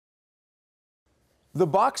The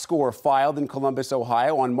box score filed in Columbus,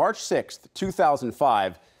 Ohio on March 6,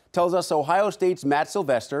 2005 tells us Ohio State's Matt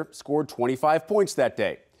Sylvester scored 25 points that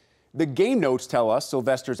day. The game notes tell us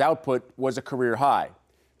Sylvester's output was a career high.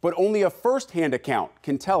 But only a first-hand account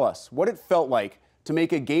can tell us what it felt like to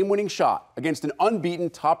make a game-winning shot against an unbeaten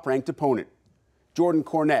top-ranked opponent. Jordan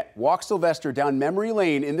Cornett walks Sylvester down memory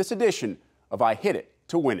lane in this edition of I Hit It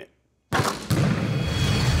to Win It.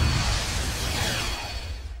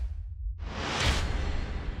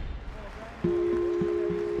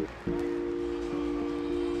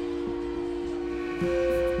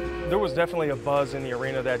 There was definitely a buzz in the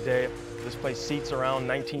arena that day. This place seats around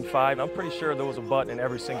 19,500. I'm pretty sure there was a butt in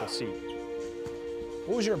every single seat.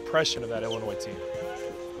 What was your impression of that Illinois team?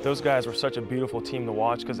 Those guys were such a beautiful team to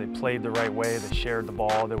watch because they played the right way, they shared the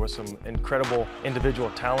ball. There was some incredible individual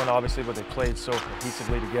talent, obviously, but they played so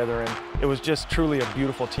cohesively together, and it was just truly a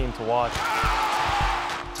beautiful team to watch.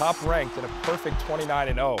 Top ranked in a perfect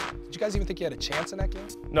 29-0. Did you guys even think you had a chance in that game?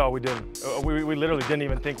 No, we didn't. We literally didn't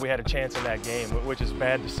even think we had a chance in that game, which is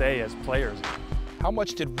bad to say as players. How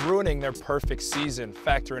much did ruining their perfect season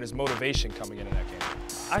factor in his motivation coming into that game?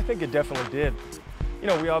 I think it definitely did. You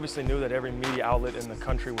know, we obviously knew that every media outlet in the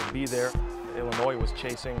country would be there. Illinois was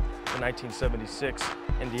chasing the 1976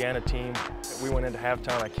 Indiana team. We went into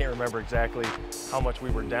halftime. I can't remember exactly how much we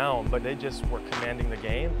were down, but they just were commanding the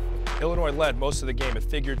game. Illinois led most of the game. It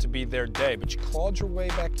figured to be their day, but you clawed your way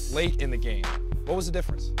back late in the game. What was the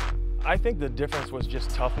difference? I think the difference was just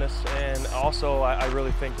toughness, and also I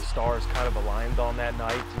really think the stars kind of aligned on that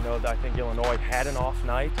night. You know, I think Illinois had an off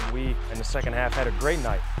night, and we, in the second half, had a great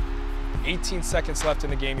night. 18 seconds left in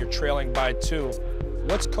the game. You're trailing by 2.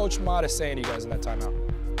 What's Coach Mata saying to you guys in that timeout?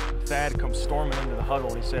 Thad comes storming into the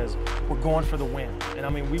huddle and he says, "We're going for the win." And I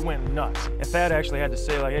mean, we went nuts. And Thad actually had to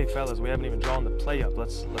say, like, "Hey fellas, we haven't even drawn the play up.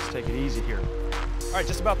 Let's take it easy here." All right,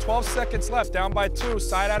 just about 12 seconds left, down by 2,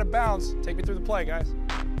 side out of bounds. Take me through the play, guys.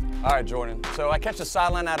 All right, Jordan. So I catch the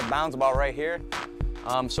sideline out of bounds about right here.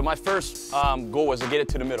 So my first goal was to get it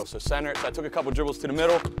to the middle, so center. So I took a couple dribbles to the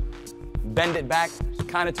middle, bend it back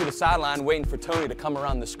kind of to the sideline, waiting for Tony to come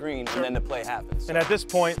around the screen, and then the play happens. And at this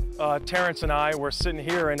point, Terrence and I were sitting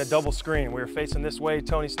here in a double screen. We were facing this way.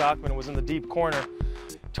 Tony Stockman was in the deep corner.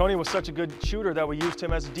 Tony was such a good shooter that we used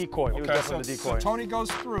him as a decoy. He was definitely the decoy. So Tony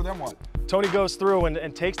goes through, then what? Tony goes through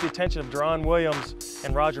and takes the attention of Deron Williams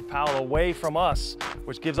and Roger Powell away from us,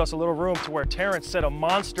 which gives us a little room to where Terrence set a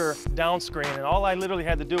monster down screen, and all I literally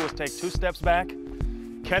had to do was take 2 steps back,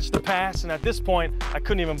 catch the pass, and at this point, I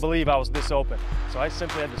couldn't even believe I was this open. So I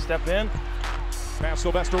simply had to step in. Pass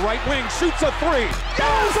Sylvester, right wing, shoots a 3.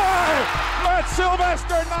 Goes on! Matt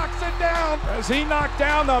Sylvester knocks it down as he knocked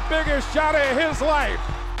down the biggest shot of his life.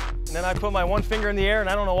 And then I put my one finger in the air, and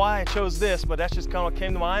I don't know why I chose this, but that's just kind of what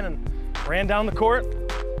came to mind, and ran down the court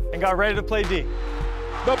and got ready to play D.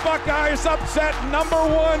 The Buckeyes upset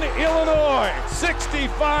 #1 Illinois,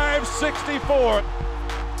 65-64.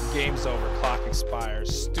 Game's over, clock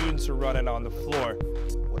expires, students are running on the floor.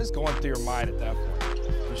 What is going through your mind at that point?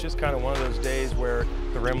 It's just kind of one of those days where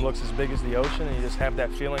the rim looks as big as the ocean, and you just have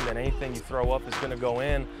that feeling that anything you throw up is going to go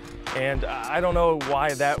in. And I don't know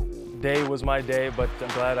why that day was my day, but I'm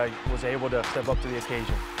glad I was able to step up to the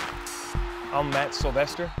occasion. I'm Matt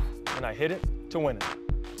Sylvester, and I hit it to win it.